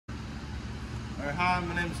Hi,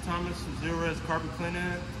 my name is Thomas of Zerorez Carpet Cleaning.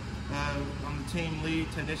 I'm the team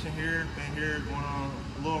lead technician here. Been here going on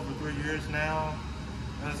a little over 3 years now.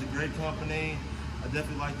 It's a great company. I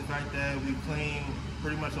definitely like the fact that we clean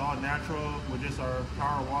pretty much all natural with just our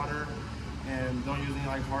power water and don't use any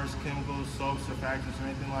like harsh chemicals, soaps, surfactants,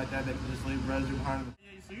 or anything like that that can just leave residue behind.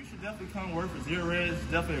 Yeah, so you should definitely come work for Zerorez.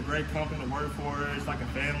 It's definitely a great company to work for. It's like a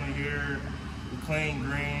family here. We clean,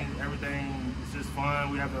 green, everything. It's just fun.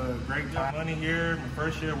 We have a great time. Money here. My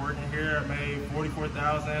first year working here, I made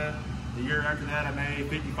 $44,000. The year after that, I made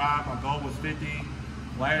 55. My goal was 50.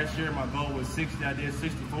 Last year, my goal was 60. I did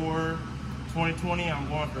 64. 2020, I'm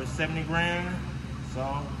going for 70 grand.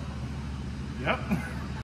 So, yep.